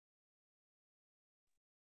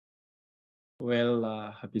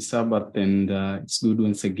Well, happy Sabbath, and it's good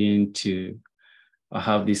once again to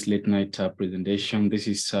have this late night presentation. This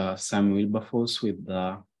is Sami Wilberforce with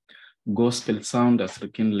the Gospel Sound as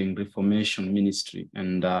Rekindling Reformation Ministry.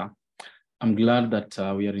 And I'm glad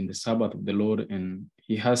that we are in the Sabbath of the Lord, and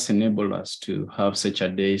He has enabled us to have such a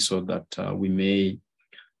day so that we may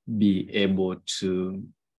be able to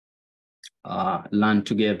learn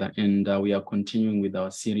together. And we are continuing with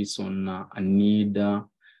our series on a need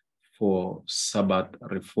for Sabbath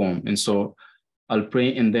reform. And so I'll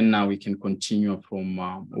pray, and then now we can continue from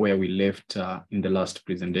where we left in the last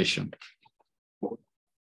presentation.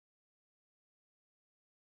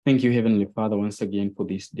 Thank you, Heavenly Father, once again for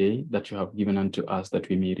this day that you have given unto us, that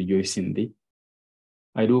we may rejoice in thee.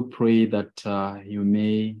 I do pray that you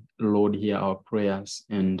may, Lord, hear our prayers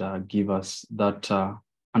and give us that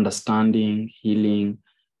understanding, healing,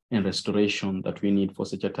 and restoration that we need for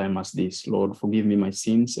such a time as this. Lord, forgive me my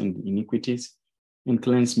sins and iniquities, and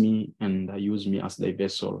cleanse me and use me as thy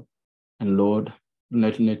vessel. And Lord,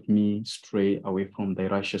 let me stray away from thy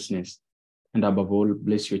righteousness. And above all,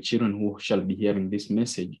 bless your children who shall be hearing this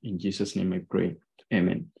message. In Jesus' name I pray.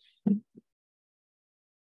 Amen.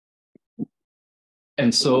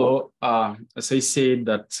 And so, as I said,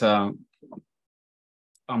 that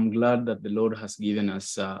I'm glad that the Lord has given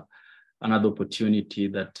us another opportunity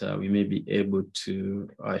that we may be able to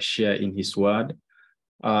share in his word.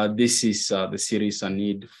 This is the series, A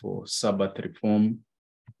Need for Sabbath Reform.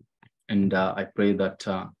 And I pray that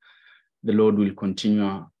the Lord will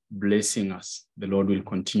continue blessing us. The Lord will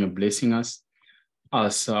continue blessing us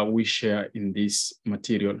as we share in this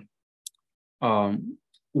material.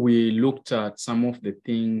 We looked at some of the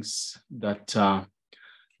things that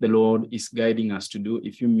the Lord is guiding us to do.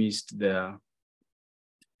 If you missed the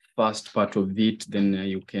first part of it, then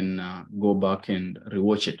you can go back and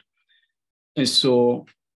rewatch it. And so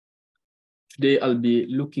today I'll be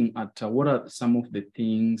looking at what are some of the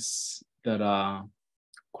things that are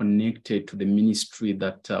connected to the ministry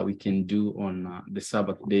that we can do on the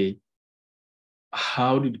Sabbath day.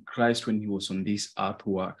 How did Christ, when he was on this earth,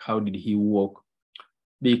 work? How did he walk?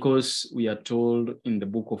 Because we are told in the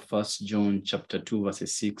book of 1 John chapter 2, verse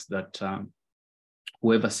 6, that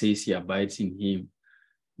whoever says he abides in him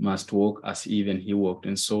must walk as even he walked.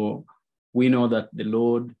 And so we know that the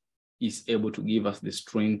Lord is able to give us the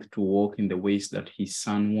strength to walk in the ways that his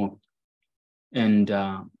son walked. And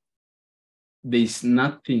there's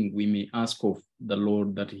nothing we may ask of the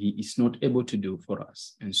Lord that he is not able to do for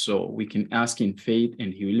us. And so we can ask in faith,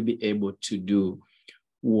 and he will be able to do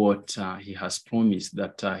what he has promised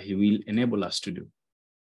that he will enable us to do.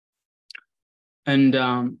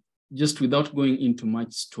 And just without going into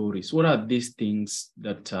much stories, what are these things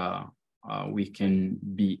that we can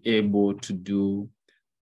be able to do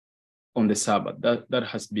on the Sabbath? That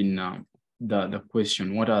has been the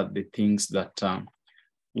question. What are the things that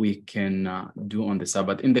we can do on the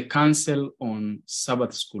Sabbath? In the Council on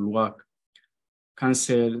Sabbath School Work,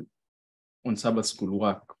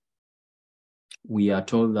 we are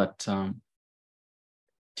told that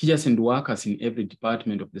teachers and workers in every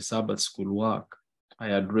department of the Sabbath school work, I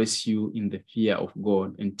address you in the fear of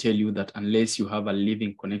God and tell you that unless you have a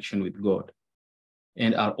living connection with God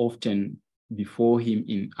and are often before him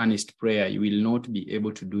in earnest prayer, you will not be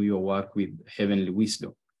able to do your work with heavenly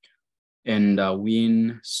wisdom and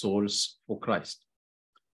win souls for Christ.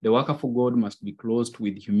 The worker for God must be clothed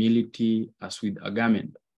with humility as with a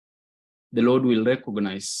garment. The Lord will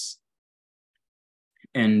recognize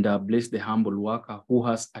and bless the humble worker who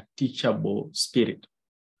has a teachable spirit,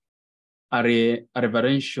 a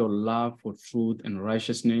reverential love for truth and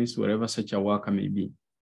righteousness, wherever such a worker may be.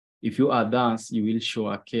 If you are thus, you will show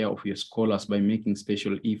a care of your scholars by making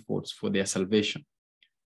special efforts for their salvation.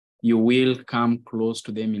 You will come close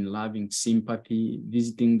to them in loving sympathy,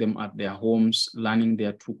 visiting them at their homes, learning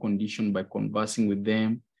their true condition by conversing with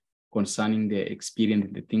them concerning their experience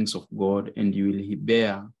in the things of God, and you will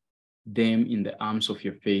bear them in the arms of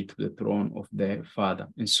your faith to the throne of their Father.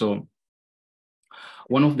 And so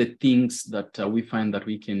one of the things that we find that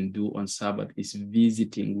we can do on Sabbath is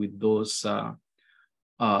visiting with those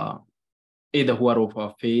either who are of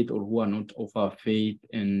our faith or who are not of our faith,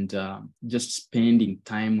 and just spending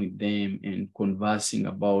time with them and conversing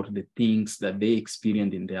about the things that they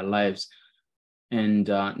experienced in their lives, and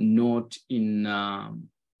not in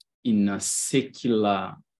a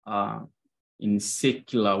secular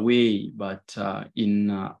way, but in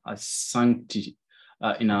a sanctity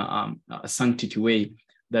way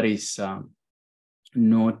that is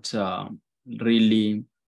not really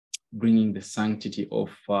bringing the sanctity of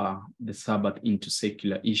the Sabbath into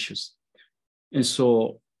secular issues. And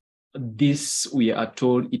so this, we are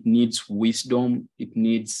told, it needs wisdom, it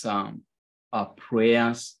needs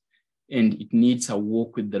prayers, and it needs a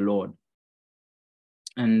walk with the Lord.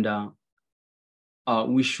 And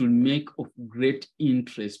we should make of great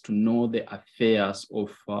interest to know the affairs of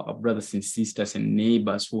our brothers and sisters and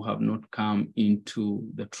neighbors who have not come into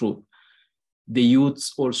the truth. The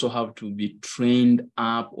youths also have to be trained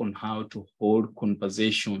up on how to hold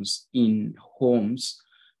conversations in homes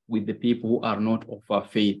with the people who are not of our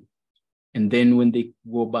faith. And then when they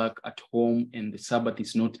go back at home and the Sabbath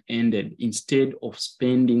is not ended, instead of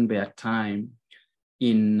spending their time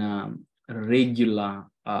in regular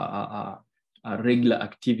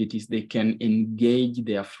activities, they can engage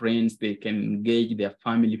their friends, they can engage their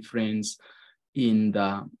family friends in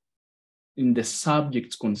the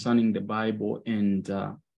subjects concerning the Bible and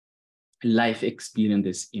life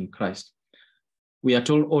experiences in Christ. We are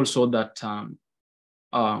told also that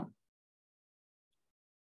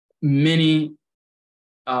in many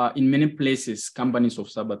places, companies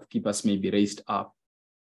of Sabbath keepers may be raised up.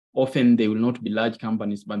 Often they will not be large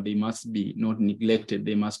companies, but they must be not neglected.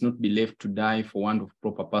 They must not be left to die for want of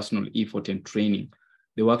proper personal effort and training.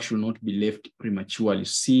 The work should not be left prematurely.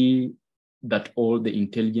 See that all the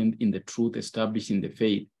intelligent in the truth established in the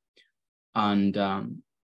faith, and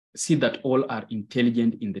see that all are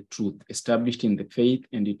intelligent in the truth, established in the faith,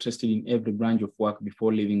 and interested in every branch of work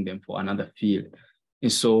before leaving them for another field.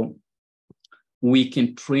 And so we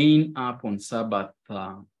can train up on Sabbath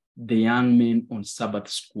the young men on Sabbath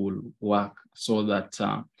school work so that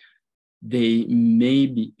they may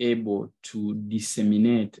be able to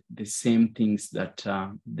disseminate the same things that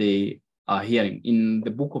they are hearing. In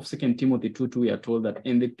the book of 2 Timothy 2:2, we are told that,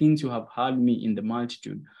 and the things you have heard me in the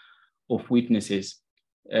multitude of witnesses,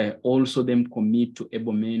 also them commit to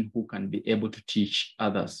able men who can be able to teach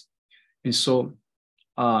others. And so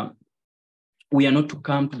we are not to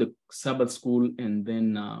come to the Sabbath school and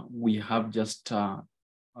then we have just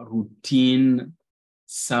routine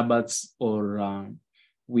Sabbaths, or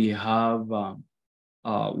we have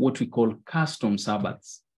what we call custom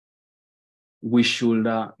Sabbaths. We should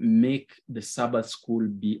make the Sabbath school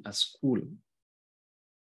be a school,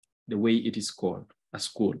 the way it is called, a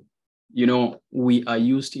school. You know, we are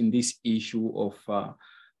used in this issue of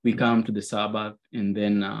we come to the Sabbath and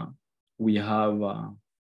then we have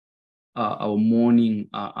our morning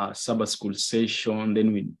Sabbath school session,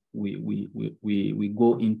 then we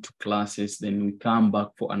go into classes, then we come back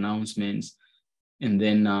for announcements, and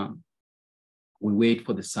then we wait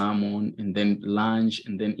for the sermon, and then lunch,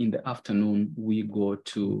 and then in the afternoon we go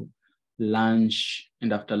to lunch,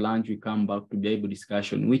 and after lunch we come back to Bible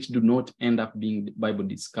discussion, which do not end up being Bible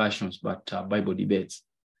discussions, but Bible debates.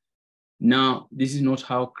 Now, this is not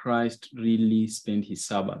how Christ really spent his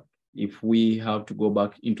Sabbath, if we have to go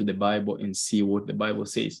back into the Bible and see what the Bible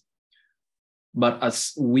says. But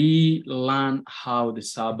as we learn how the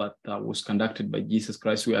Sabbath was conducted by Jesus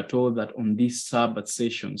Christ, we are told that on these Sabbath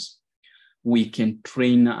sessions, we can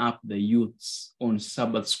train up the youths on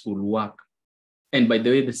Sabbath school work. And by the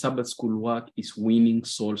way, the Sabbath school work is winning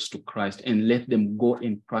souls to Christ, and let them go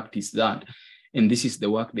and practice that. And this is the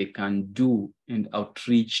work they can do and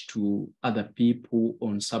outreach to other people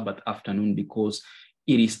on Sabbath afternoon, because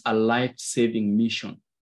it is a life-saving mission.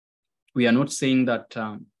 We are not saying that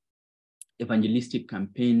evangelistic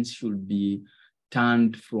campaigns should be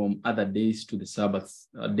turned from other days to the Sabbath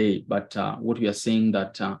day, but what we are saying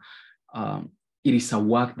that it is a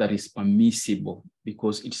work that is permissible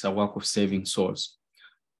because it's a work of saving souls.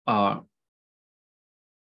 And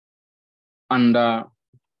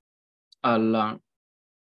I'll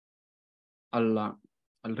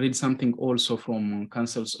read something also from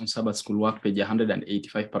Councils on Sabbath School Work, page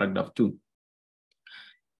 185, paragraph 2.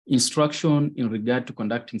 Instruction in regard to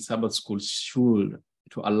conducting Sabbath schools should,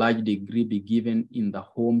 to a large degree, be given in the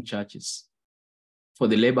home churches, for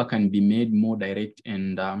the labor can be made more direct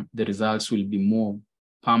and the results will be more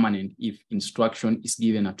permanent if instruction is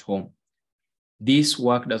given at home. This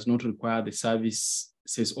work does not require the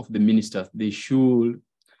services of the ministers. They should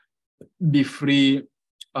be free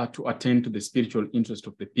to attend to the spiritual interest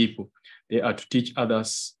of the people. They are to teach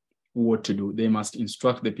others what to do. They must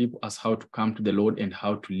instruct the people as how to come to the Lord and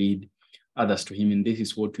how to lead others to him. And this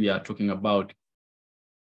is what we are talking about.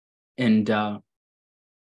 And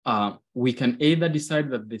we can either decide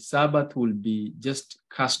that the Sabbath will be just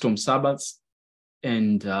custom Sabbaths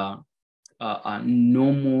and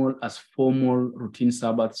normal as formal routine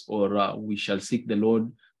Sabbaths, or we shall seek the Lord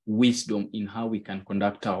wisdom in how we can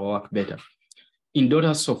conduct our work better. In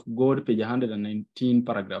Daughters of God, page 119,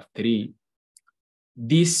 paragraph 3,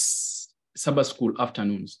 this Sabbath school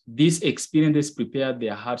afternoons. These experiences prepared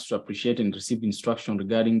their hearts to appreciate and receive instruction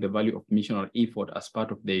regarding the value of missional effort as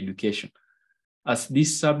part of their education. As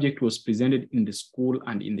this subject was presented in the school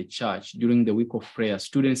and in the church during the week of prayer,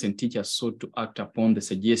 students and teachers sought to act upon the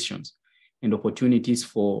suggestions, and opportunities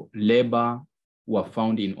for labor were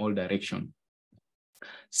found in all directions.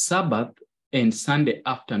 Sabbath and Sunday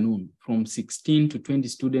afternoon, from 16 to 20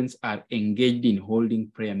 students are engaged in holding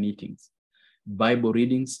prayer meetings, Bible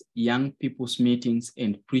readings, young people's meetings,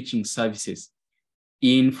 and preaching services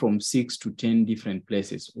in from 6 to 10 different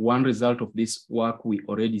places. One result of this work, we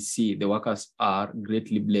already see the workers are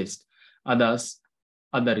greatly blessed. Other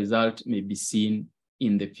result may be seen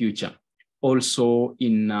in the future. Also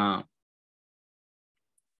in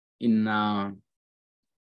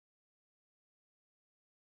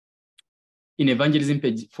Evangelism,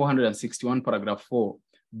 page 461, paragraph 4,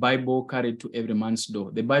 Bible carried to every man's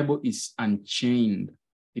door. The Bible is unchained.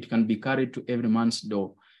 It can be carried to every man's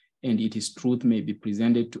door, and its truth may be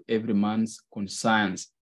presented to every man's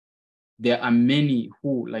conscience. There are many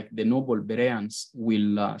who, like the noble Bereans,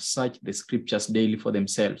 will search the scriptures daily for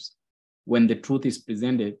themselves when the truth is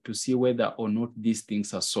presented to see whether or not these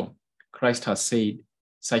things are so. Christ has said,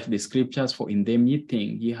 "Search the scriptures, for in them ye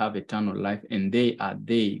think ye have eternal life, and they are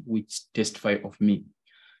they which testify of me."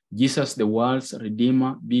 Jesus, the world's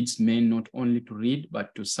Redeemer, bids men not only to read,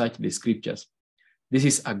 but to search the scriptures. This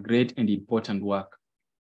is a great and important work,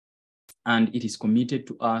 and it is committed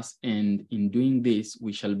to us, and in doing this,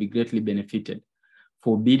 we shall be greatly benefited.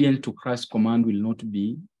 For obedience to Christ's command will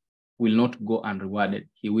not go unrewarded.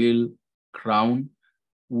 He will crown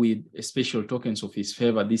with special tokens of his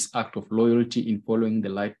favor this act of loyalty in following the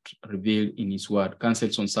light revealed in his word.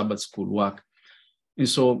 Counsels on Sabbath school work. And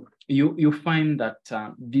so you find that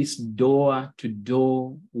this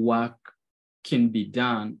door-to-door work can be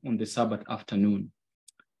done on the Sabbath afternoon.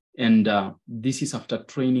 And this is after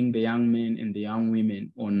training the young men and the young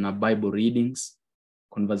women on Bible readings,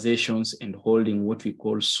 conversations, and holding what we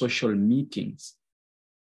call social meetings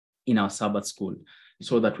in our Sabbath school,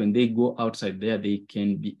 so that when they go outside there, they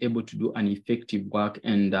can be able to do an effective work.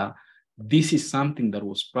 And this is something that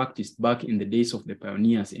was practiced back in the days of the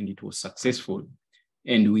pioneers, and it was successful.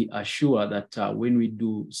 And we are sure that when we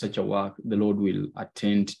do such a work, the Lord will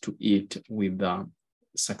attend to it with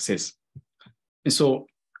success. And so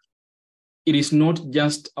it is not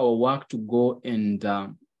just our work to go and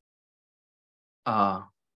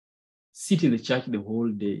sit in the church the whole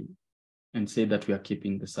day and say that we are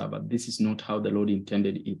keeping the Sabbath. This is not how the Lord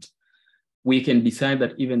intended it. We can decide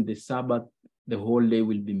that even the Sabbath, the whole day,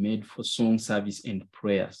 will be made for song service and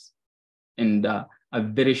prayers, and a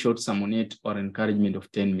very short sermonette or encouragement of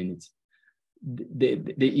 10 minutes. There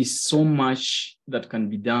is so much that can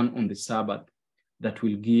be done on the Sabbath that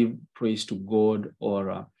will give praise to God,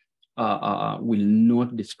 or will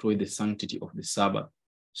not destroy the sanctity of the Sabbath.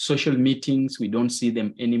 Social meetings, we don't see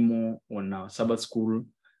them anymore on our Sabbath school.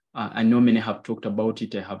 I know many have talked about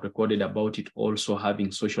it. I have recorded about it, also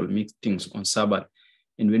having social meetings on Sabbath.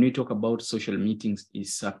 And when we talk about social meetings,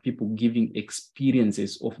 it's people giving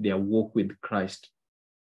experiences of their walk with Christ.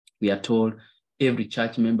 We are told every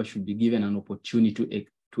church member should be given an opportunity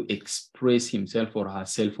to express himself or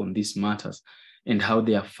herself on these matters, and how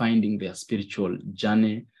they are finding their spiritual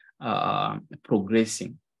journey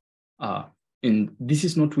progressing. And this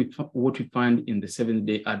is not what we find in the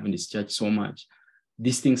Seventh-day Adventist Church so much.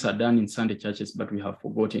 These things are done in Sunday churches, but we have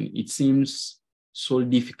forgotten. It seems so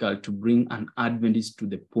difficult to bring an Adventist to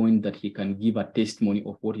the point that he can give a testimony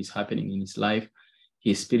of what is happening in his life,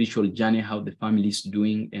 his spiritual journey, how the family is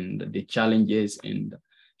doing, and the challenges, and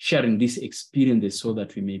sharing these experiences so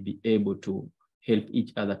that we may be able to help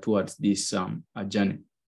each other towards this journey.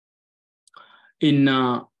 In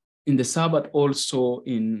the Sabbath, also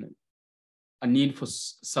in a need for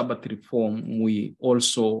Sabbath reform, we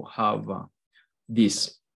also have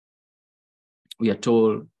this. We are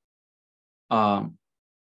told, and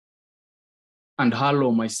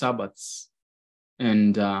hallow my Sabbaths,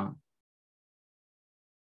 and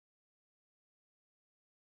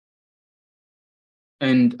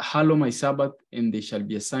hallow my Sabbath, and they shall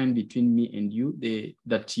be a sign between me and you,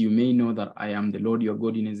 that you may know that I am the Lord your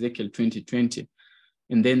God, in Ezekiel 20:20.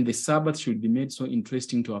 And then the Sabbath should be made so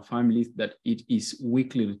interesting to our families that its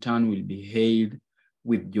weekly return will be hailed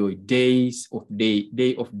with joy. Day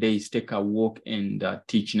of days, take a walk and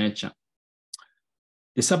teach nature.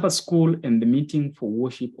 The Sabbath school and the meeting for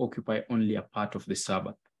worship occupy only a part of the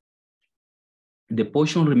Sabbath. The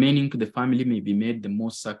portion remaining to the family may be made the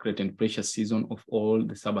most sacred and precious season of all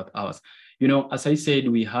the Sabbath hours. You know, as I said,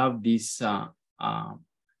 we have this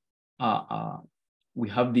we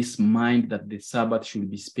have this mind that the Sabbath should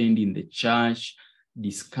be spent in the church,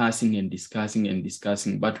 discussing and discussing and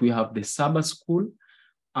discussing. But we have the Sabbath school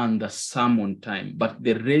and the sermon time. But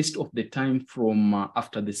the rest of the time from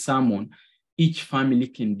after the sermon, each family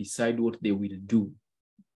can decide what they will do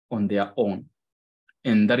on their own.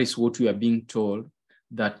 And that is what we are being told,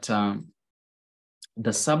 that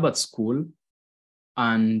the Sabbath school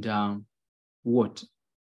and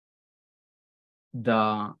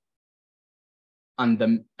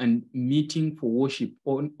meeting for worship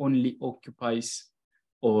only occupies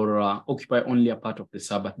or occupy only a part of the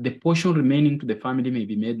Sabbath. The portion remaining to the family may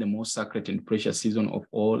be made the most sacred and precious season of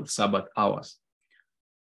all Sabbath hours.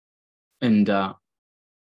 And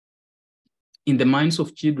in the minds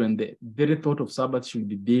of children, the very thought of Sabbath should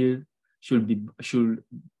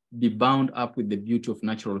be bound up with the beauty of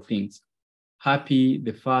natural things. Happy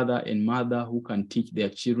the father and mother who can teach their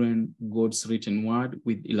children God's written word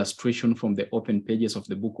with illustration from the open pages of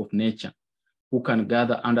the book of nature, who can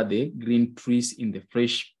gather under the green trees in the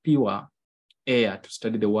fresh, pure air to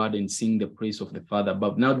study the word and sing the praise of the Father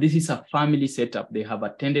above. Now, this is a family setup. They have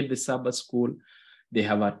attended the Sabbath school, they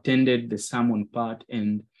have attended the sermon part,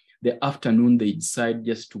 and the afternoon they decide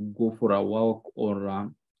just to go for a walk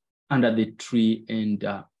or under the tree and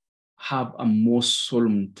have a most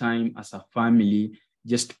solemn time as a family,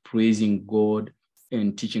 just praising God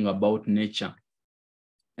and teaching about nature.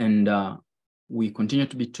 And we continue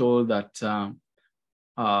to be told that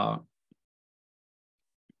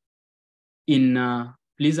in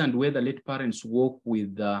pleasant weather, let parents walk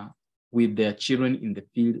with their children in the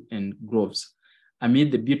field and groves.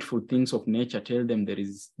 Amid the beautiful things of nature, tell them there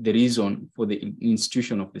is the reason for the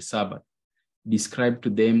institution of the Sabbath. Describe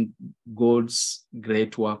to them God's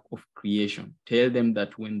great work of creation. Tell them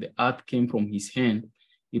that when the earth came from his hand,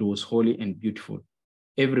 it was holy and beautiful.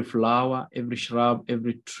 Every flower, every shrub,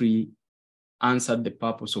 every tree answered the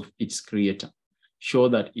purpose of its creator. Show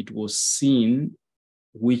that it was sin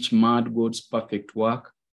which marred God's perfect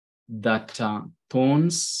work, that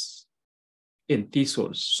thorns and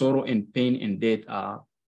thistles, sorrow and pain and death are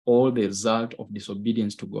all the result of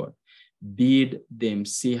disobedience to God. Bid them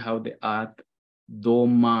see how the earth, though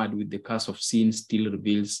marred with the curse of sin, still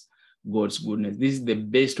reveals God's goodness. This is the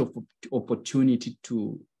best opportunity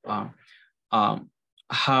to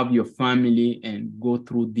have your family and go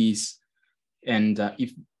through this. And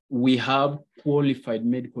if we have qualified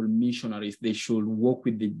medical missionaries, they should work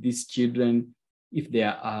with these children. If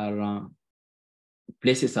there are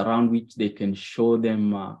places around which they can show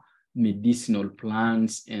them medicinal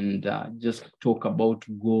plants and just talk about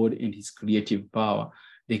God and his creative power,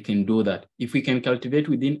 they can do that. If we can cultivate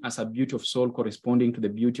within us a beauty of soul corresponding to the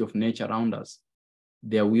beauty of nature around us,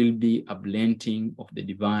 there will be a blending of the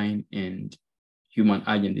divine and human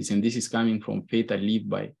agencies. And this is coming from Faith I Live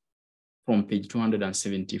By, from page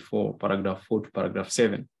 274, paragraph 4 to paragraph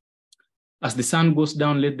 7. As the sun goes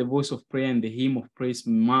down, let the voice of prayer and the hymn of praise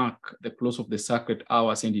mark the close of the sacred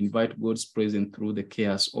hours and invite God's presence through the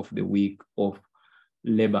chaos of the week of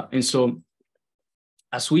labor. And so,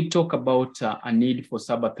 as we talk about a need for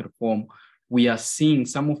Sabbath reform, we are seeing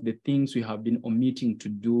some of the things we have been omitting to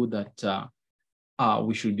do that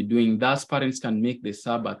we should be doing. Thus, parents can make the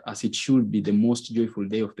Sabbath as it should be the most joyful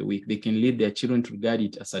day of the week. They can lead their children to regard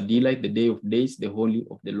it as a delight, the day of days, the holy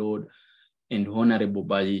of the Lord, and honorable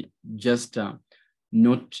by just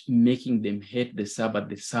not making them hate the Sabbath.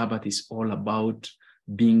 The Sabbath is all about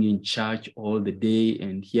being in church all the day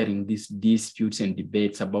and hearing these disputes and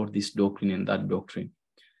debates about this doctrine and that doctrine.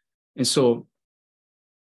 And so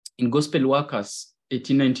in Gospel Workers,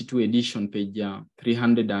 1892 edition, page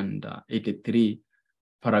 383,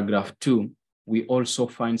 paragraph 2, we also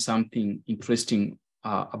find something interesting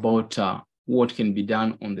about what can be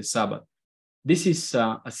done on the Sabbath. This is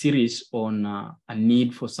a series on a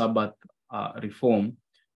need for Sabbath reform,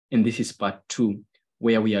 and this is part 2,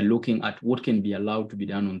 where we are looking at what can be allowed to be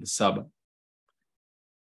done on the Sabbath.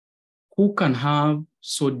 Who can have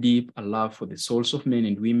so deep a love for the souls of men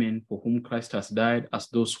and women for whom Christ has died as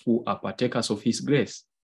those who are partakers of his grace?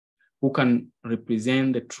 Who can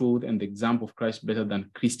represent the truth and the example of Christ better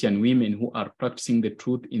than Christian women who are practicing the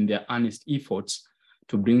truth in their earnest efforts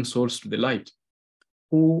to bring souls to the light?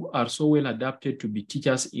 Who are so well adapted to be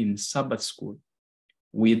teachers in Sabbath school,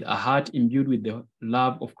 with a heart imbued with the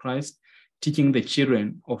love of Christ, teaching the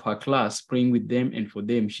children of her class, praying with them, and for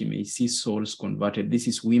them she may see souls converted. This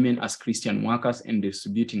is women as Christian workers and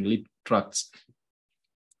distributing lit tracts.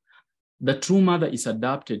 The true mother is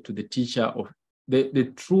adapted to the teacher of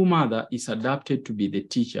the true mother is adapted to be the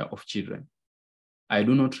teacher of children. I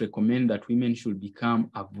do not recommend that women should become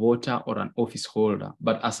a voter or an office holder,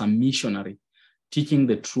 but as a missionary, teaching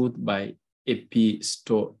the truth by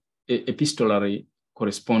epistolary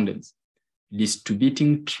correspondence,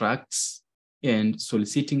 distributing tracts, and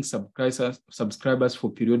soliciting subscribers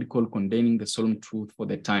for periodical containing the solemn truth for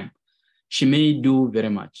the time. She may do very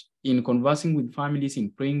much. In conversing with families,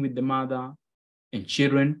 in praying with the mother and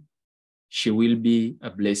children, she will be a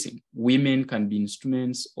blessing. Women can be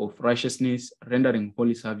instruments of righteousness, rendering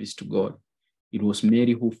holy service to God. It was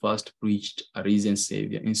Mary who first preached a risen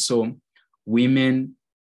Savior. And so women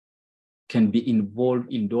can be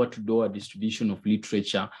involved in door-to-door distribution of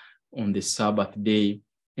literature on the Sabbath day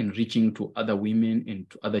and reaching to other women and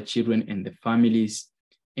to other children and the families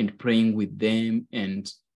and praying with them. And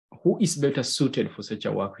who is better suited for such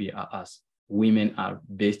a work? We are us. Women are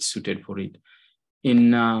best suited for it.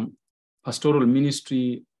 In Pastoral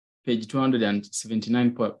Ministry, page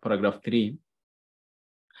 279, paragraph 3,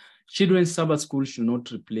 children's Sabbath school should not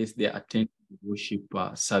replace their attendance worship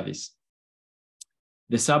service.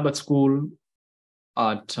 The Sabbath school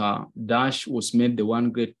at Dash was made the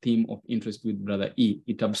one great theme of interest with Brother E.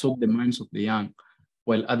 It absorbed the minds of the young,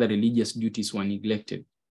 while other religious duties were neglected.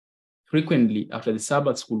 Frequently, after the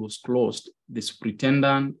Sabbath school was closed, the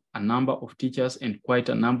superintendent, a number of teachers, and quite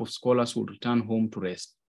a number of scholars would return home to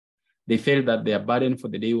rest. They felt that their burden for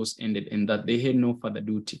the day was ended and that they had no further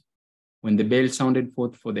duty. When the bell sounded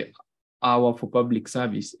forth for the hour for public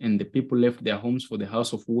service and the people left their homes for the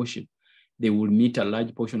house of worship, they would meet a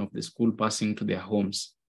large portion of the school passing to their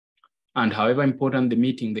homes. And however important the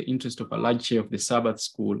meeting, the interest of a large share of the Sabbath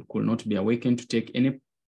school could not be awakened to take any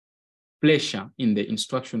pleasure in the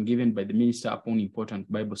instruction given by the minister upon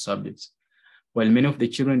important Bible subjects. While many of the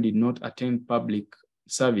children did not attend public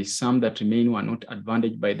service, some that remained were not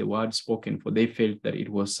advantaged by the word spoken, for they felt that it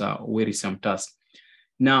was a wearisome task.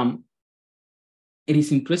 Now, it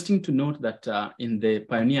is interesting to note that in the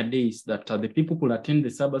pioneer days that the people could attend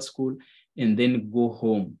the Sabbath school and then go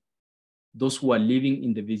home, those who are living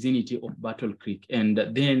in the vicinity of Battle Creek. And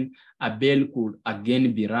then a bell could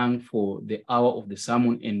again be rung for the hour of the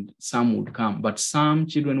sermon and some would come. But some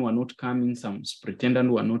children were not coming, some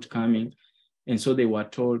superintendents were not coming. And so they were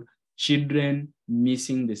told, children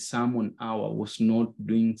missing the sermon hour was not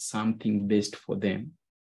doing something best for them.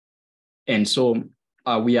 And so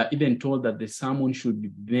we are even told that the sermon should be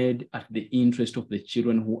made at the interest of the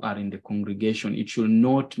children who are in the congregation. It should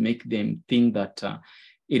not make them think that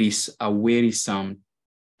it is a wearisome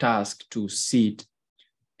task to sit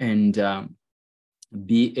and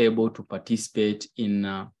be able to participate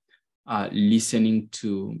in listening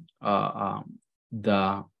to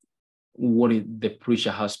what the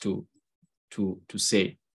preacher has to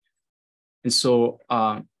say. And so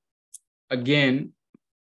again,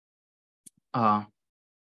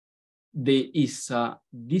 there is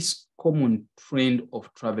this common trend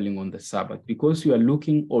of traveling on the Sabbath, because you are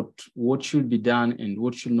looking at what should be done and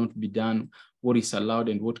what should not be done, what is allowed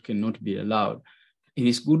and what cannot be allowed. It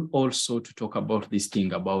is good also to talk about this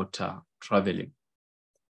thing about traveling.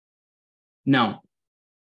 Now,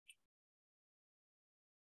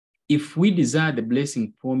 if we desire the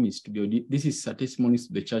blessing promised to be, this is Testimonies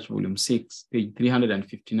to the Church, volume 6, page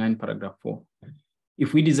 359, paragraph 4.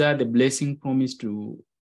 If we desire the blessing promised to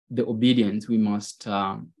the obedience, we must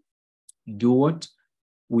do what?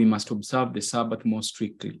 We must observe the Sabbath more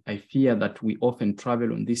strictly. I fear that we often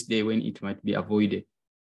travel on this day when it might be avoided.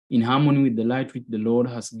 In harmony with the light which the Lord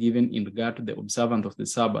has given in regard to the observance of the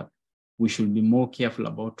Sabbath, we should be more careful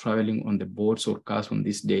about traveling on the boats or cars on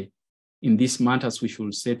this day. In these matters, we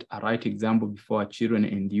should set a right example before our children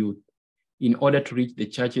and youth. In order to reach the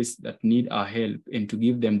churches that need our help and to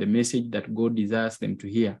give them the message that God desires them to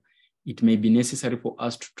hear, it may be necessary for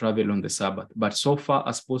us to travel on the Sabbath. But so far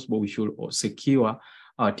as possible, we should secure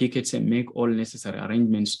our tickets and make all necessary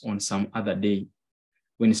arrangements on some other day.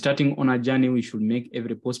 When starting on a journey, we should make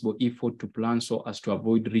every possible effort to plan so as to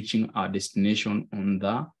avoid reaching our destination on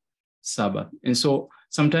the Sabbath. And so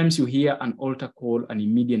sometimes you hear an altar call, an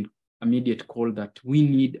immediate call that we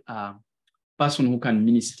need a person who can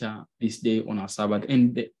minister this day on our Sabbath.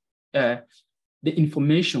 And the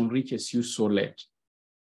information reaches you so late.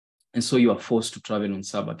 And so you are forced to travel on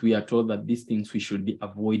Sabbath. We are told that these things, we should be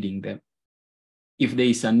avoiding them. If there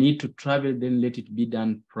is a need to travel, then let it be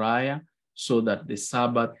done prior so that the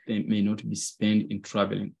Sabbath may not be spent in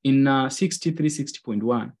traveling. In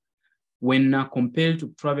 6360.1, when compelled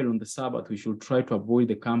to travel on the Sabbath, we should try to avoid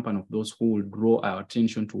the company of those who will draw our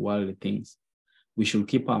attention to worldly things. We should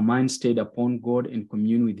keep our minds stayed upon God and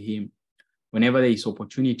commune with Him. Whenever there is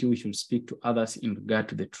opportunity, we should speak to others in regard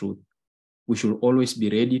to the truth. We should always be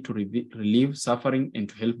ready to relieve suffering and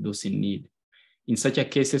to help those in need. In such a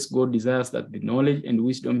cases, God desires that the knowledge and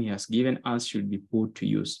wisdom He has given us should be put to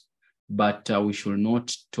use. But we should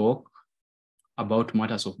not talk about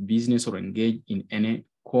matters of business or engage in any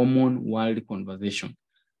common world conversation.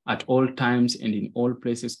 At all times and in all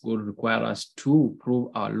places, God requires us to prove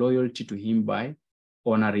our loyalty to him by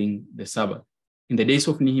honoring the Sabbath. In the days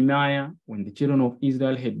of Nehemiah, when the children of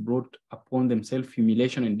Israel had brought upon themselves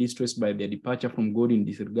humiliation and distress by their departure from God in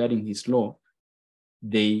disregarding his law,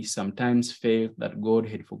 they sometimes felt that God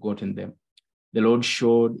had forgotten them. The Lord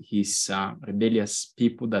showed his rebellious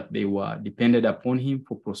people that they were dependent upon him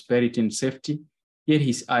for prosperity and safety, yet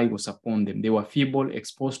his eye was upon them. They were feeble,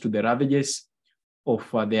 exposed to the ravages of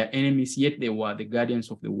their enemies, yet they were the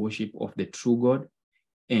guardians of the worship of the true God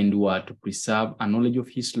and were to preserve a knowledge of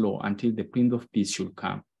his law until the Prince of Peace should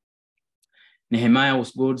come. Nehemiah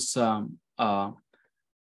was God's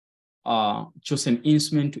chosen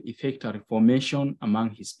instrument to effect a reformation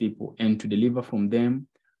among his people and to deliver from them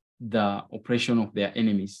the oppression of their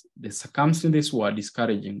enemies. The circumstances were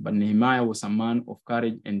discouraging, but Nehemiah was a man of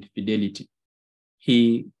courage and fidelity.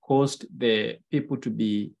 He caused the people to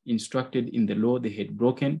be instructed in the law they had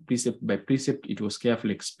broken. Precept by precept, it was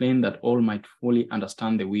carefully explained that all might fully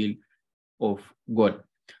understand the will of God.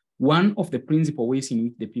 One of the principal ways in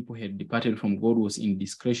which the people had departed from God was in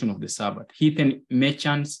discretion of the Sabbath. Heathen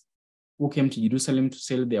merchants who came to Jerusalem to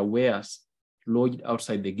sell their wares lodged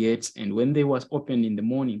outside the gates, and when they was opened in the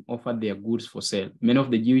morning, offered their goods for sale. Many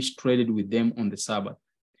of the Jews traded with them on the Sabbath.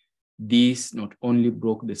 These not only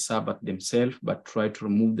broke the Sabbath themselves, but tried to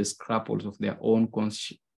remove the scruples of their own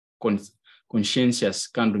conscientious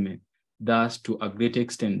countrymen. Thus, to a great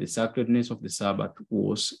extent, the sacredness of the Sabbath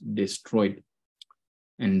was destroyed.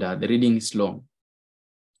 And the reading is long.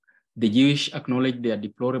 The Jewish acknowledged their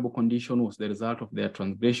deplorable condition was the result of their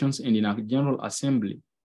transgressions, and in a general assembly,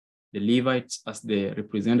 the Levites, as the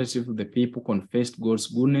representatives of the people, confessed God's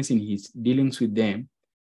goodness in his dealings with them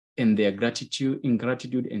and their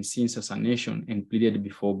ingratitude and sins as a nation, and pleaded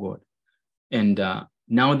before God. And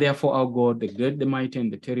now, therefore, our God, the great, the mighty,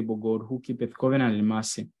 and the terrible God, who keepeth covenant and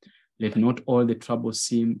mercy, let not all the troubles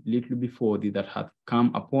seem little before thee that hath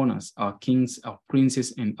come upon us, our kings, our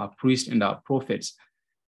princes, and our priests, and our prophets,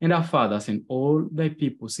 and our fathers, and all thy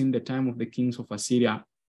people, since the time of the kings of Assyria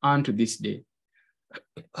unto this day.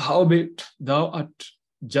 Howbeit thou art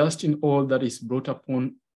just in all that is brought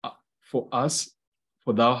upon for us,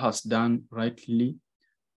 for thou hast done right,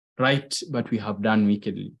 but we have done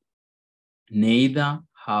wickedly. Neither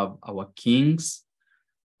have our kings,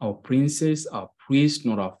 our princes, our priests,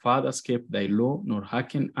 nor our fathers kept thy law, nor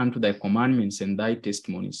hearkened unto thy commandments and thy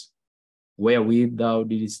testimonies, wherewith thou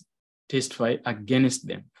didst testify against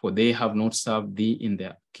them, for they have not served thee in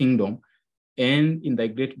their kingdom, and in thy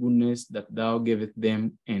great goodness that thou gavest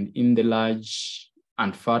them, and in the large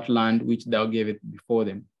and fat land which thou gavest before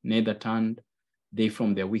them, neither turned they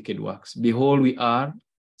from their wicked works. Behold, we are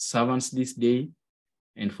servants this day,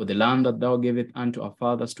 and for the land that thou gavest unto our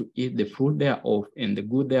fathers to eat the fruit thereof, and the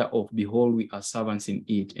good thereof, behold, we are servants in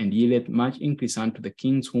it, and yieldeth much increase unto the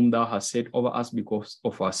kings whom thou hast set over us because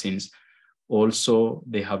of our sins. Also,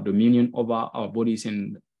 they have dominion over our bodies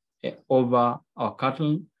and over our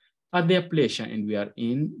cattle at their pleasure, and we are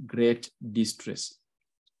in great distress.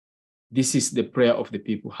 This is the prayer of the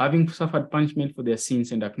people. Having suffered punishment for their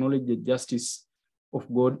sins and acknowledged the justice of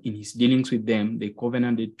God in his dealings with them, they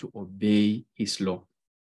covenanted to obey his law,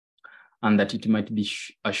 and that it might be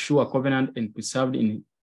a sure covenant and preserved in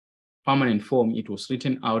permanent form, it was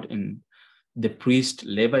written out, and the priests,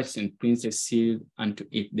 Levites, and princes sealed unto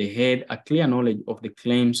it. They had a clear knowledge of the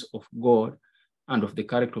claims of God and of the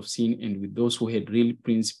character of sin, and with those who had real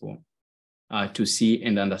principle to see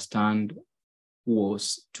and understand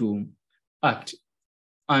was to act.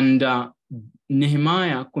 And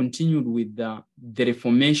Nehemiah continued with the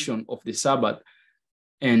reformation of the Sabbath,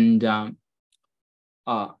 and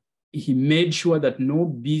he made sure that no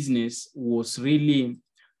business was really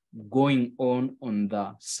going on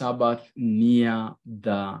the Sabbath near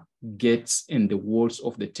the gates and the walls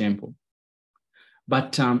of the temple.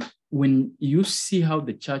 But when you see how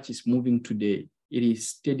the church is moving today, it is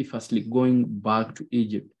steadfastly going back to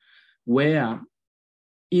Egypt, where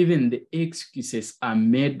even the excuses are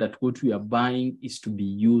made that what we are buying is to be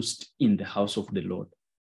used in the house of the Lord.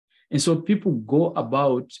 And so people go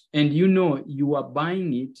about, and you are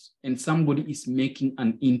buying it, and somebody is making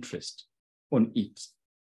an interest on it.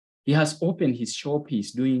 He has opened his shop,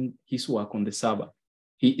 he's doing his work on the Sabbath.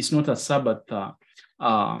 He is not a Sabbath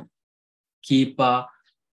keeper.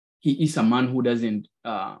 He is a man who doesn't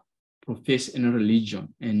profess any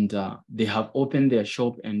religion, and they have opened their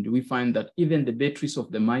shop, and we find that even the batteries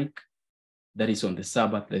of the mic that is on the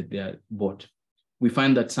Sabbath that they are bought. We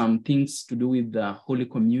find that some things to do with the Holy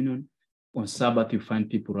Communion on Sabbath, you find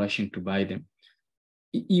people rushing to buy them.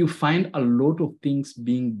 you find a lot of things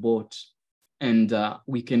being bought. And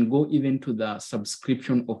we can go even to the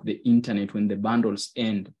subscription of the internet when the bundles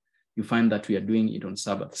end. You find that we are doing it on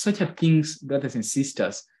Sabbath. Such a things, brothers and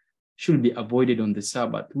sisters, should be avoided on the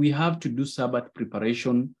Sabbath. We have to do Sabbath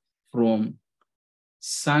preparation from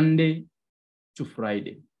Sunday to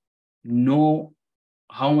Friday. Know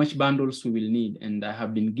how much bundles we will need. And I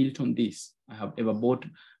have been guilty on this. I have ever bought,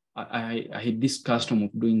 I had this custom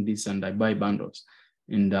of doing this, and I buy bundles.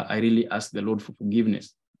 And I really ask the Lord for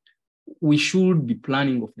forgiveness. We should be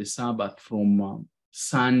planning of the Sabbath from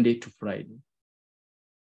Sunday to Friday.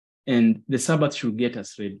 And the Sabbath should get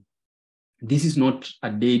us ready. This is not a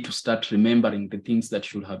day to start remembering the things that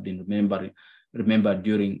should have been remembered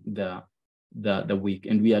during the week.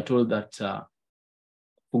 And we are told that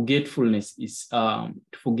forgetfulness is, to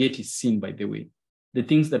forget is sin, by the way. The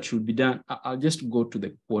things that should be done, I'll just go to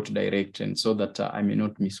the quote direct, and so that I may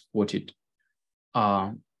not misquote it.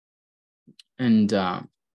 I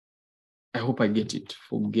hope I get it.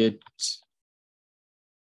 Forget.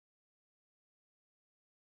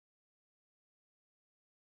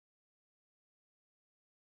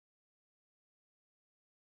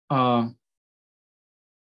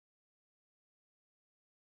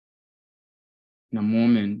 In a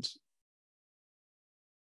moment.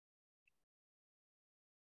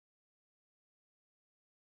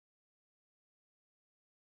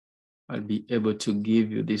 I'll be able to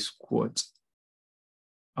give you this quote.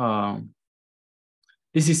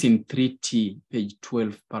 This is in 3T, page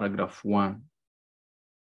 12, paragraph 1.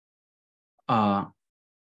 I'll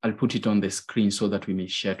put it on the screen so that we may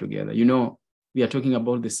share together. You know, we are talking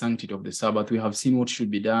about the sanctity of the Sabbath. We have seen what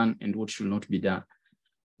should be done and what should not be done.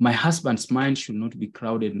 My husband's mind should not be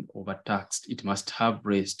crowded and overtaxed. It must have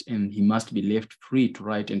rest, and he must be left free to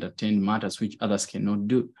write and attend matters which others cannot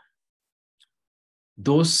do.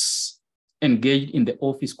 Those engaged in the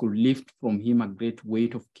office could lift from him a great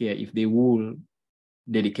weight of care if they will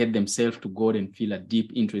dedicate themselves to God and feel a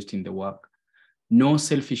deep interest in the work. No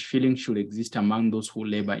selfish feeling should exist among those who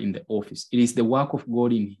labor in the office. It is the work of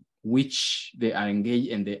God in which they are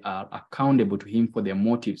engaged, and they are accountable to him for their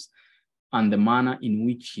motives and the manner in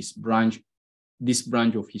which this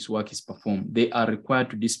branch of his work is performed. They are required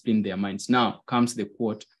to discipline their minds. Now comes the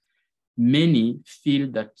quote. Many feel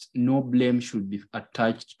that no blame should be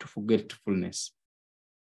attached to forgetfulness.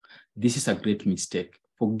 This is a great mistake.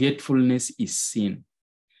 Forgetfulness is sin.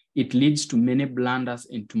 It leads to many blunders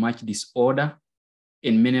and to much disorder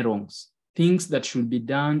and many wrongs. Things that should be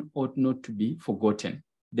done ought not to be forgotten.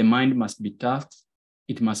 The mind must be tasked.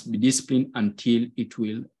 It must be disciplined until it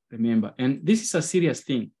will remember. And this is a serious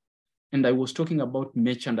thing. And I was talking about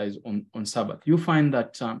merchandise on Sabbath. You find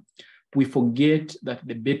that we forget that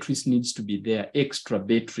the batteries needs to be there, extra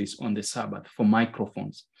batteries on the Sabbath for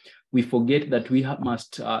microphones. We forget that we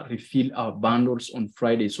must refill our bundles on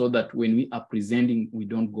Friday so that when we are presenting, we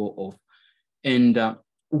don't go off. And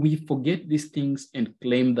we forget these things and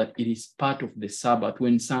claim that it is part of the Sabbath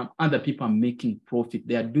when some other people are making profit.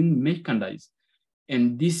 They are doing merchandise.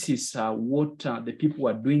 And this is what the people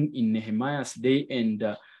were doing in Nehemiah's day.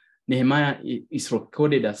 And Nehemiah is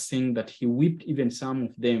recorded as saying that he whipped even some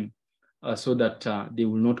of them so that they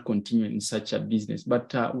will not continue in such a business.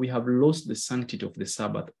 But we have lost the sanctity of the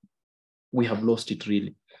Sabbath. We have lost it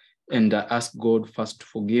really. And ask God first to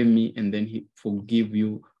forgive me, and then he forgive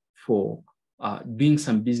you for doing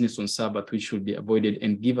some business on Sabbath, which should be avoided,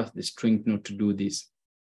 and give us the strength not to do this.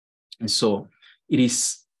 And so it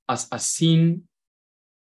is as a sin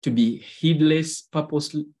to be heedless,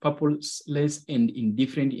 purposeless, and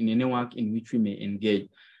indifferent in any work in which we may engage,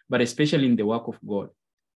 but especially in the work of God.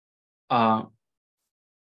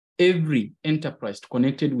 Every enterprise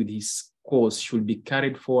connected with his cause should be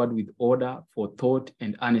carried forward with order, forethought,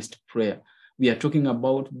 and earnest prayer. We are talking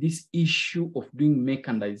about this issue of doing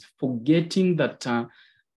merchandise, forgetting that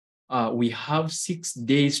we have 6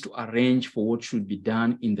 days to arrange for what should be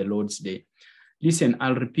done in the Lord's day. Listen,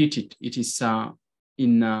 I'll repeat it. It is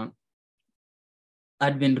in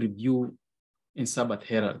Advent Review and Sabbath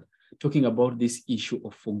Herald, talking about this issue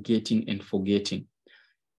of forgetting and forgetting.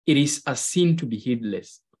 It is a sin to be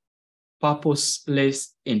heedless,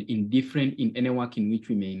 purposeless, and indifferent in any work in which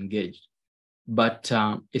we may engage, but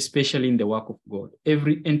especially in the work of God.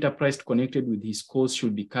 Every enterprise connected with his cause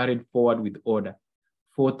should be carried forward with order,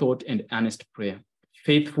 forethought, and earnest prayer.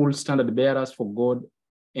 Faithful standard bearers for God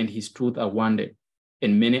and his truth are wanted,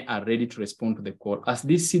 and many are ready to respond to the call. As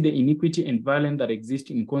they see the iniquity and violence that exist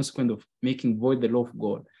in consequence of making void the law of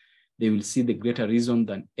God, they will see the greater reason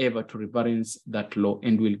than ever to reverence that law,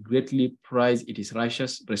 and will greatly prize its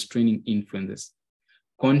righteous restraining influences.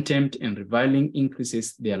 Contempt and reviling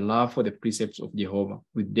increases their love for the precepts of Jehovah.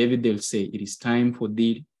 With David, they'll say, it is time for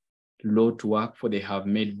thee, Lord, to work, for they have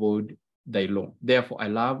made void thy law. Therefore, I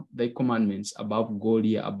love thy commandments above gold,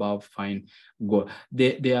 yea, above fine gold.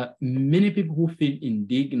 There are many people who feel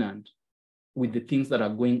indignant with the things that are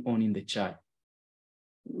going on in the church.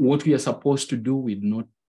 What we are supposed to do, we do not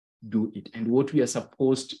do it. And what we are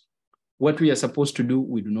supposed to do,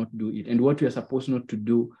 we do not do it. And what we are supposed not to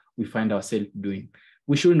do, we find ourselves doing.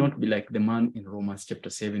 We should not be like the man in Romans chapter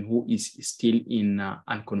 7 who is still in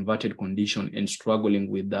unconverted condition and struggling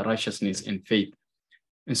with the righteousness and faith.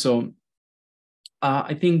 And so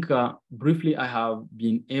I think briefly I have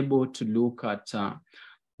been able to look at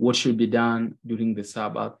what should be done during the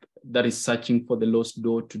Sabbath. That is searching for the lost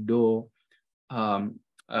door to door,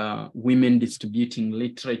 women distributing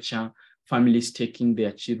literature, families taking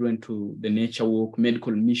their children to the nature walk,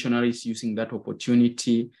 medical missionaries using that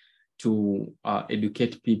opportunity to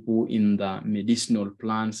educate people in the medicinal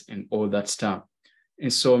plants and all that stuff.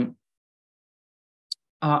 And so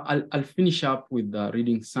I'll finish up with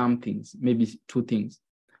reading some things, maybe two things.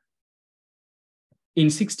 In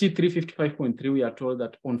 6355.3, we are told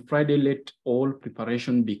that on Friday, let all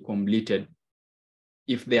preparation be completed.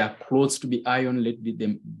 If there are clothes to be ironed, let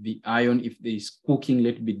them be ironed. If there is cooking,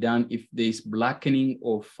 let it be done. If there is blackening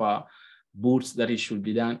of boots, that it should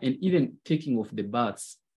be done. And even taking off the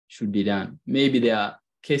baths should be done. Maybe there are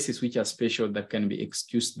cases which are special that can be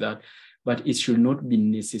excused that, but it should not be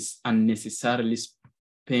unnecessarily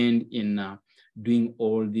spent in doing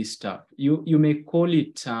all this stuff. You may call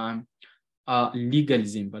it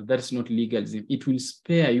legalism, but that's not legalism. It will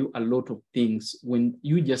spare you a lot of things when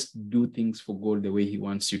you just do things for God the way he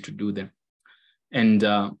wants you to do them. And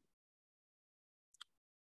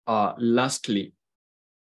lastly,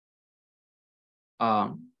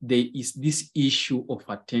 there is this issue of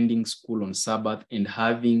attending school on Sabbath and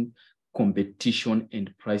having competition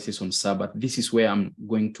and prizes on Sabbath. This is where I'm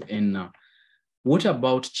going to end now. What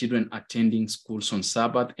about children attending schools on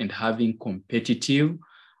Sabbath and having competitive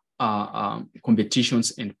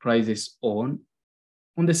competitions and prizes on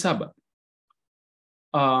the Sabbath?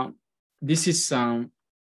 This is I'm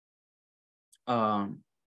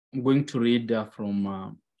going to read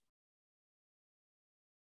from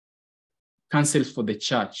Counsels for the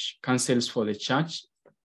Church,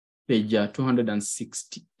 page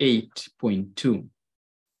 268.2.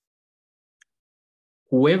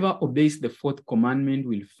 Whoever obeys the fourth commandment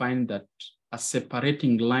will find that a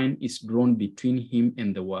separating line is drawn between him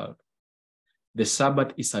and the world. The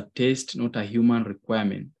Sabbath is a test, not a human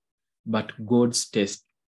requirement, but God's test.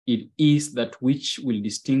 It is that which will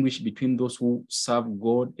distinguish between those who serve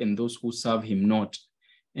God and those who serve him not.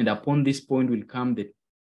 And upon this point will come the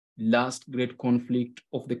last great conflict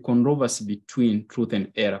of the controversy between truth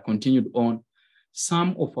and error. Continued on,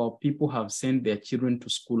 some of our people have sent their children to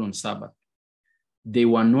school on Sabbath. They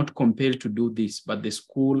were not compelled to do this, but the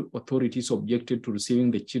school authorities objected to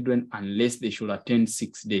receiving the children unless they should attend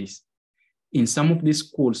 6 days. In some of these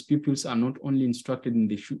schools, pupils are not only instructed in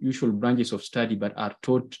the usual branches of study, but are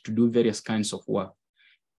taught to do various kinds of work.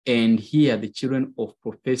 And here, the children of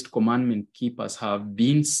professed commandment keepers have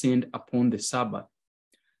been sent upon the Sabbath.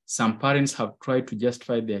 Some parents have tried to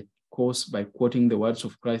justify their course by quoting the words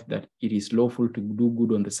of Christ that it is lawful to do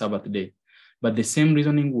good on the Sabbath day. But the same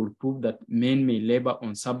reasoning will prove that men may labor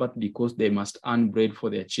on Sabbath because they must earn bread for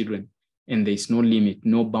their children, and there is no limit,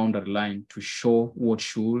 no boundary line to show what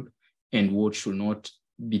should and what should not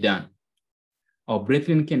be done. Our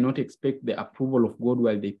brethren cannot expect the approval of God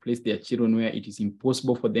while they place their children where it is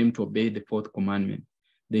impossible for them to obey the fourth commandment.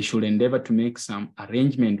 They should endeavor to make some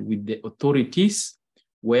arrangement with the authorities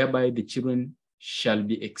whereby the children shall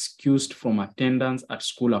be excused from attendance at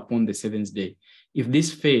school upon the seventh day. If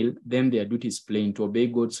this fail, then their duty is plain, to obey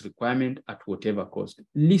God's requirement at whatever cost.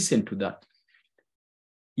 Listen to that.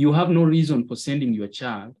 You have no reason for sending your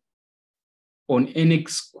child on any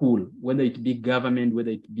school, whether it be government,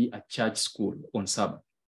 whether it be a church school, on Sabbath.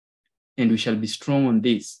 And we shall be strong on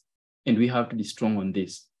this, and we have to be strong on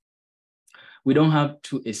this. We don't have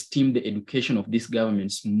to esteem the education of these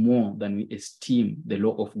governments more than we esteem the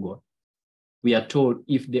law of God. We are told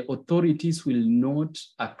if the authorities will not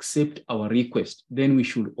accept our request, then we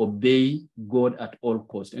should obey God at all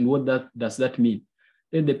costs. And what does that mean?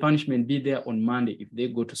 Let the punishment be there on Monday if they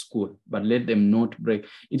go to school, but let them not break.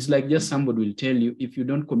 It's like just somebody will tell you, if you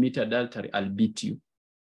don't commit adultery, I'll beat you.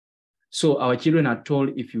 So our children are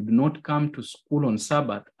told, if you do not come to school on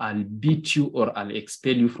Sabbath, I'll beat you or I'll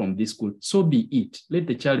expel you from this school. So be it. Let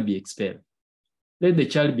the child be expelled. Let the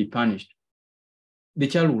child be punished. The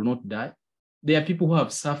child will not die. There are people who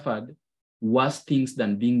have suffered worse things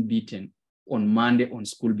than being beaten on Monday on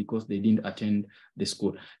school because they didn't attend the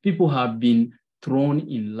school. People have been thrown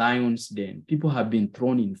in lions' den. People have been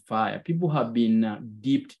thrown in fire. People have been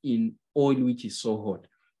dipped in oil, which is so hot.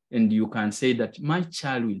 And you can say that my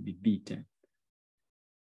child will be beaten.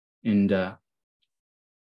 And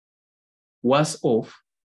worse off,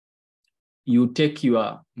 you take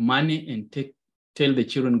your money and tell the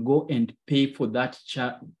children, go and pay for that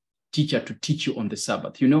teacher to teach you on the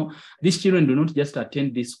Sabbath. You know, these children do not just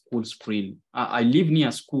attend these schools freely. I live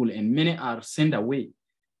near school and many are sent away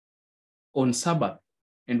on Sabbath.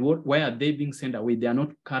 And why are they being sent away? They are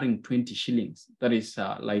not carrying 20 shillings. That is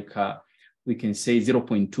we can say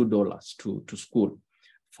 $0.2 to school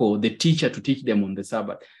for the teacher to teach them on the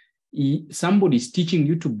Sabbath. Somebody is teaching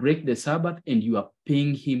you to break the Sabbath and you are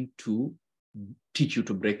paying him to teach you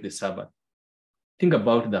to break the Sabbath. Think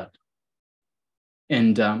about that.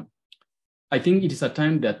 And I think it is a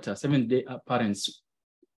time that Seventh-day parents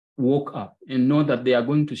woke up and know that they are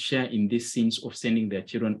going to share in these sins of sending their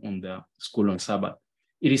children on the school on Sabbath.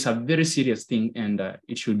 It is a very serious thing and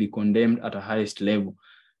it should be condemned at the highest level.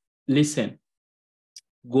 Listen,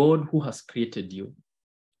 God who has created you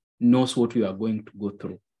knows what you are going to go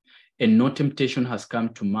through. And no temptation has come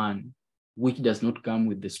to man which does not come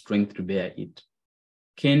with the strength to bear it.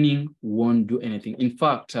 Caning won't do anything. In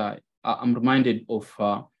fact, I'm reminded of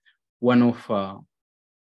one of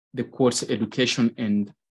the quotes, education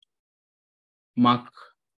and mark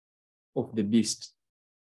of the beast.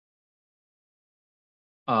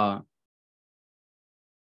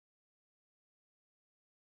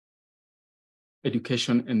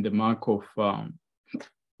 Education and the mark of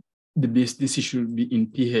the beast. This should be in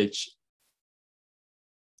PH.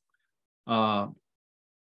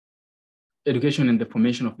 Education and the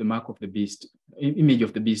formation of the mark of the beast, image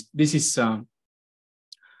of the beast. This is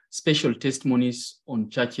special testimonies on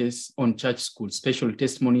churches, on church schools, special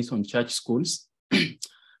testimonies on church schools,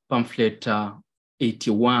 pamphlet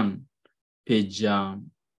 81, page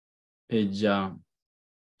 37.2,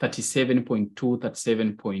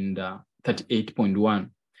 37.38.1.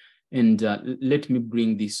 And let me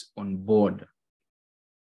bring this on board.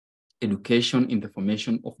 Education in the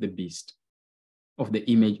formation of the beast, of the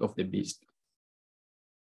image of the beast.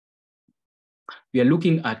 We are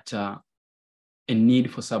looking at a need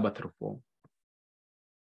for Sabbath reform.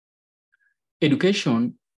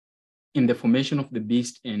 Education in the formation of the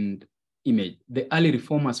beast and image. The early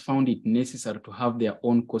reformers found it necessary to have their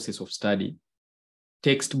own courses of study,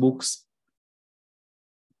 textbooks,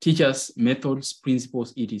 teachers, methods,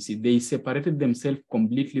 principles, etc. They separated themselves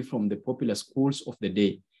completely from the popular schools of the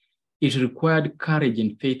day. It required courage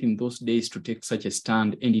and faith in those days to take such a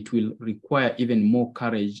stand, and it will require even more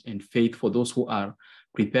courage and faith for those who are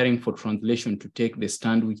preparing for translation to take the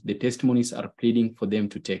stand which the testimonies are pleading for them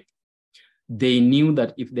to take. They knew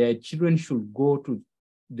that if their children should go to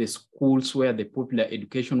the schools where the popular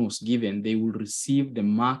education was given, they will receive the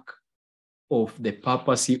mark of the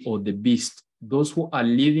papacy or the beast. Those who are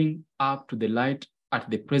living up to the light at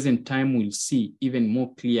the present time will see even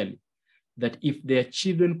more clearly that if their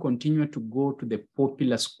children continue to go to the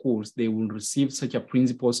popular schools, they will receive such a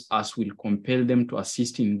principles as will compel them to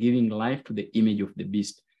assist in giving life to the image of the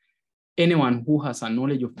beast. Anyone who has a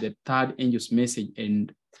knowledge of the third angel's message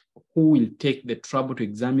and who will take the trouble to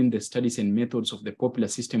examine the studies and methods of the popular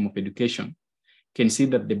system of education can see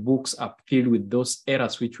that the books are filled with those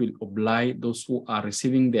errors which will oblige those who are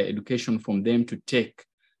receiving their education from them to take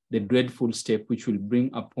the dreadful step which will bring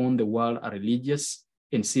upon the world a religious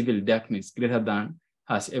and civil darkness greater than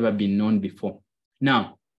has ever been known before.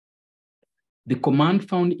 Now, the command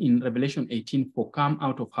found in Revelation 18 for come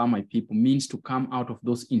out of her, my people, means to come out of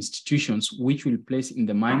those institutions which will place in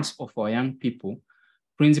the minds of our young people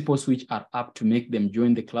principles which are apt to make them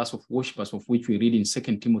join the class of worshippers of which we read in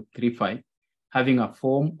 2 Timothy 3:5, having a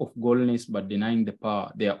form of godliness but denying the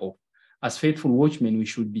power thereof. As faithful watchmen, we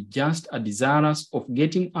should be just as desirous of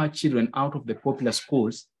getting our children out of the popular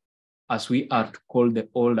schools as we are to call the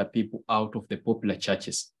older people out of the popular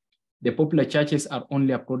churches. The popular churches are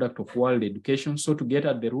only a product of world education, so to get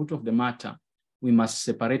at the root of the matter, we must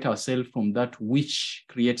separate ourselves from that which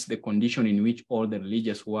creates the condition in which all the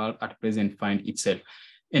religious world at present find itself.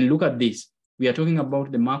 And look at this. We are talking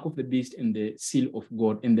about the mark of the beast and the seal of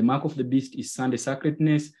God. And the mark of the beast is Sunday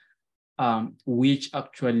sacredness, which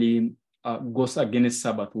actually goes against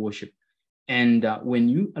Sabbath worship. And when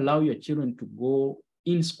you allow your children to go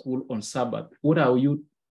in school on Sabbath, what are you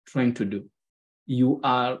trying to do? You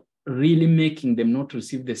are really making them not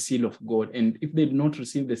receive the seal of God. And if they do not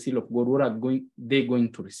receive the seal of God, what are they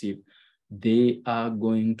going to receive? They are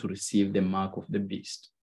going to receive the mark of the beast.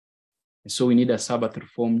 So we need a Sabbath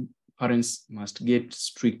reform parents must get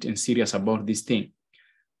strict and serious about this thing.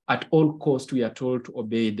 At all costs, we are told to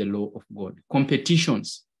obey the law of God.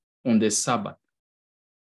 Competitions on the Sabbath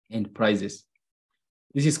and prizes.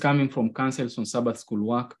 This is coming from Counsels on Sabbath School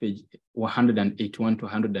Work, page 181 to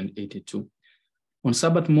 182. On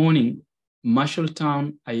Sabbath morning,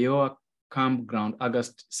 Marshalltown, Iowa campground,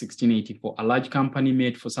 August 1684, a large company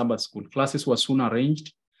made for Sabbath school. Classes were soon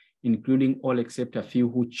arranged, including all except a few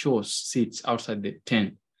who chose seats outside the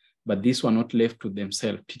tent. But these were not left to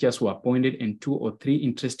themselves. Teachers were appointed and 2 or 3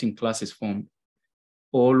 interesting classes formed.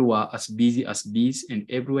 All were as busy as bees, and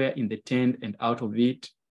everywhere in the tent and out of it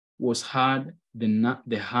was heard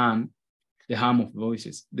the hum of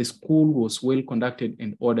voices. The school was well conducted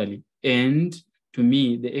and orderly. And to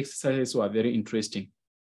me, the exercises were very interesting.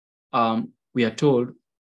 We are told,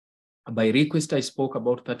 by request, I spoke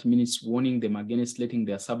about 30 minutes, warning them against letting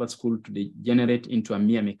their Sabbath school to degenerate into a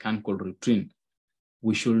mere mechanical routine.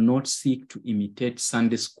 We should not seek to imitate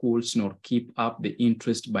Sunday schools nor keep up the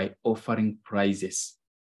interest by offering prizes.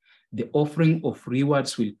 The offering of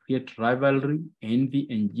rewards will create rivalry, envy,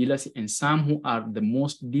 and jealousy, and some who are the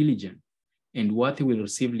most diligent and worthy will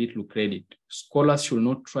receive little credit. Scholars should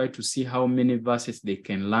not try to see how many verses they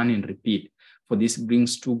can learn and repeat, for this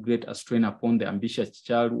brings too great a strain upon the ambitious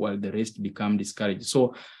child while the rest become discouraged.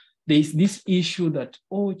 So there is this issue that,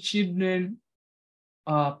 oh, children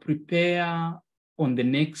prepare on the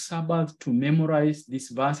next Sabbath to memorize these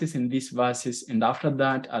verses, and after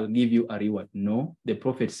that, I'll give you a reward. No, the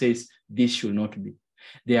prophet says this should not be.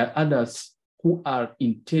 There are others who are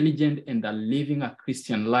intelligent and are living a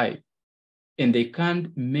Christian life, and they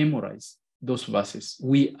can't memorize those verses.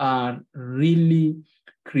 We are really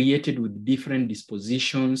created with different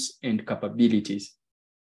dispositions and capabilities.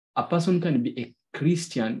 A person can be a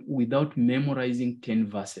Christian without memorizing 10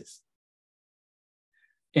 verses.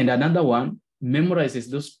 And another one memorizes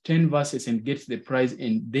those 10 verses and gets the prize,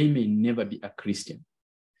 and they may never be a Christian.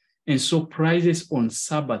 And so prizes on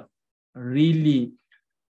Sabbath really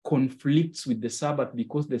conflicts with the Sabbath,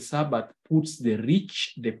 because the Sabbath puts the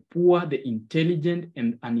rich, the poor, the intelligent,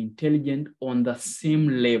 and unintelligent on the same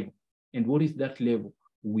level. And what is that level?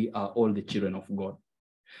 We are all the children of God.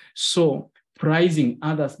 So prizing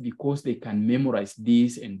others because they can memorize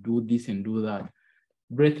this and do that.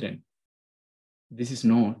 Brethren, this is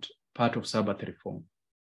not part of Sabbath reform.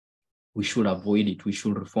 We should avoid it. We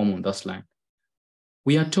should reform on that line.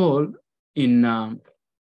 We are told in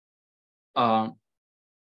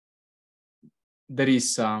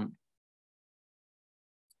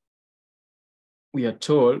we are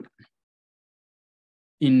told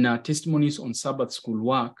in testimonies on Sabbath school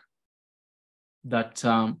work that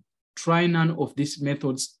try none of these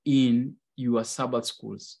methods in your Sabbath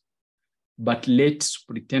schools, but let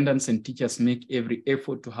superintendents and teachers make every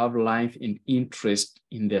effort to have life and interest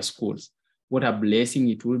in their schools. What a blessing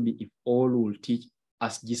it will be if all will teach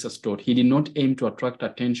as Jesus taught. He did not aim to attract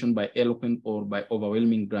attention by eloquent or by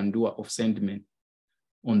overwhelming grandeur of sentiment.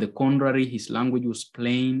 On the contrary, his language was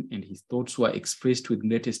plain and his thoughts were expressed with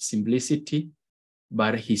greatest simplicity,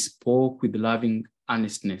 but he spoke with loving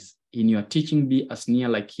earnestness. In your teaching, be as near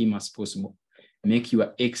like him as possible. Make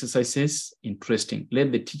your exercises interesting.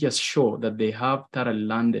 Let the teachers show that they have thoroughly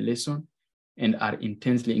learned the lesson and are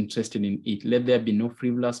intensely interested in it. Let there be no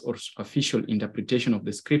frivolous or superficial interpretation of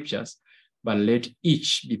the scriptures, but let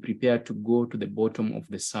each be prepared to go to the bottom of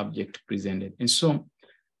the subject presented. And so,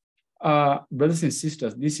 brothers and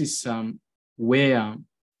sisters, this is where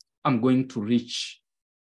I'm going to reach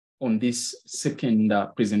on this second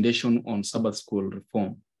presentation on Sabbath school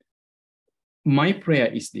reform. My prayer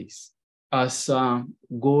is this: as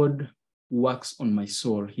God works on my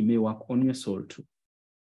soul, he may work on your soul too,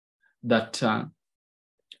 that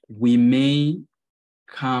we may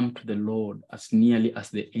come to the Lord as nearly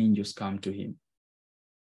as the angels come to him.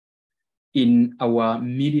 In our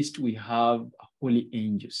midst, we have holy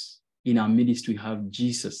angels. In our midst, we have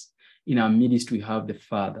Jesus. In our midst, we have the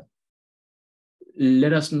Father.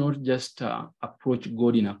 Let us not just approach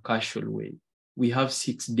God in a casual way. We have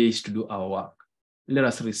 6 days to do our work. Let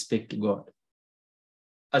us respect God.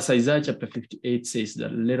 As Isaiah chapter 58 says,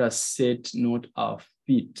 that let us set not our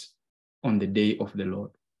feet on the day of the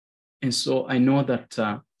Lord. And so I know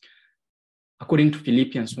that according to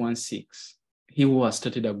Philippians 1:6, he who has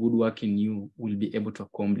started a good work in you will be able to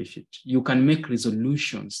accomplish it. You can make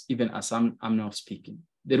resolutions even as I'm now speaking.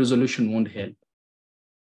 The resolution won't help.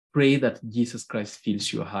 Pray that Jesus Christ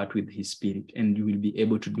fills your heart with his spirit, and you will be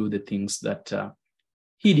able to do the things that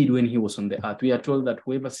he did when he was on the earth. We are told that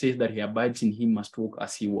whoever says that he abides in him must walk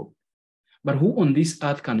as he walked. But who on this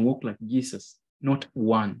earth can walk like Jesus? Not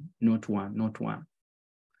one, not one, not one.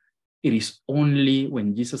 It is only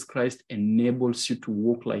when Jesus Christ enables you to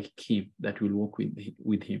walk like him that we'll walk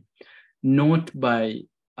with him, not by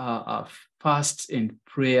fasts and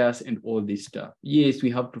prayers and all this stuff. Yes, we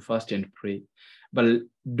have to fast and pray, but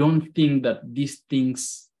don't think that these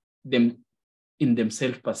things them in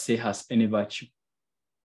themselves per se has any virtue.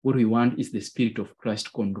 What we want is the Spirit of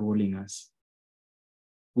Christ controlling us.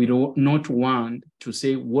 We do not want to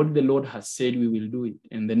say what the Lord has said, we will do it,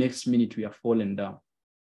 and the next minute we are fallen down.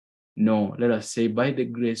 No, let us say, by the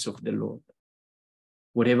grace of the Lord,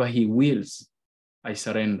 whatever he wills, I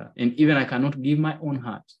surrender. And even I cannot give my own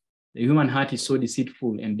heart. The human heart is so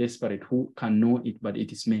deceitful and desperate. Who can know it but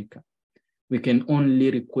it is maker? We can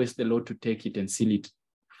only request the Lord to take it and seal it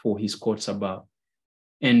for his courts above.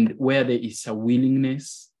 And where there is a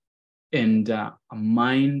willingness and a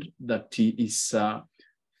mind that is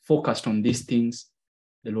focused on these things,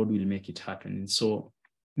 the Lord will make it happen. And so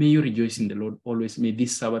may you rejoice in the Lord always. May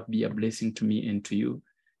this Sabbath be a blessing to me and to you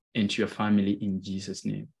and to your family in Jesus'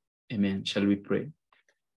 name. Amen. Shall we pray?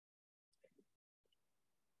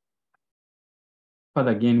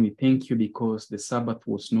 Father, again, we thank you because the Sabbath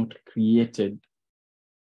was not created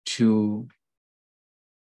to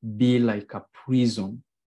be like a prison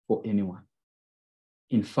for anyone.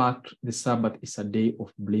 In fact, the Sabbath is a day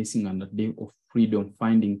of blessing and a day of freedom,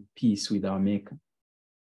 finding peace with our Maker.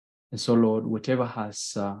 And so, Lord, whatever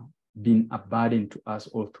has been a burden to us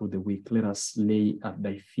all through the week, let us lay at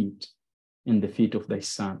thy feet, in the feet of thy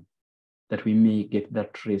Son, that we may get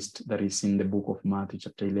that rest that is in the book of Matthew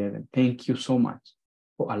chapter 11. Thank you so much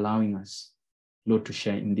for allowing us, Lord, to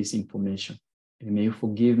share in this information. And may you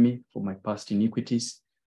forgive me for my past iniquities.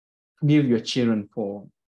 Forgive your children for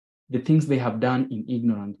the things they have done in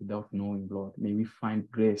ignorance without knowing, Lord. May we find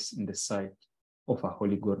grace in the sight of our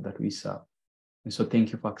holy God that we serve. And so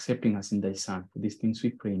thank you for accepting us in thy Son. For these things we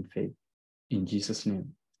pray in faith. In Jesus'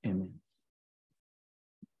 name, amen.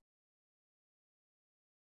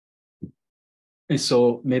 And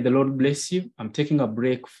so may the Lord bless you. I'm taking a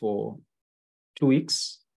break for 2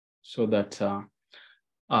 weeks so that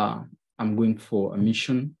I'm going for a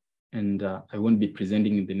mission and I won't be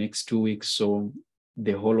presenting in the next 2 weeks. So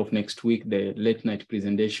the whole of next week, the late night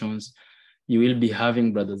presentations, you will be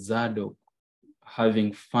having Brother Zadok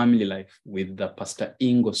having family life with the Pastor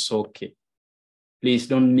Ingo Soke. Please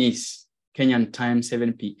don't miss Kenyan time,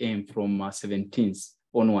 7 p.m. from 17th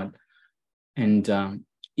onward. And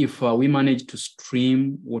if we manage to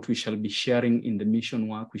stream what we shall be sharing in the mission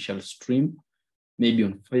work, we shall stream maybe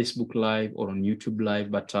on Facebook Live or on YouTube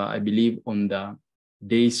Live. But I believe on the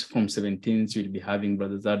days from 17th, we'll be having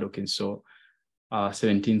Brother Zadok. And so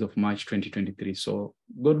 17th of March, 2023. So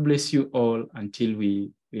God bless you all until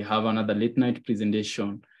we have another late night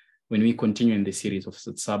presentation when we continue in the series of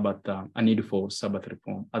Sabbath, a need for Sabbath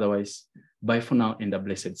reform. Otherwise, bye for now and a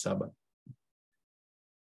blessed Sabbath.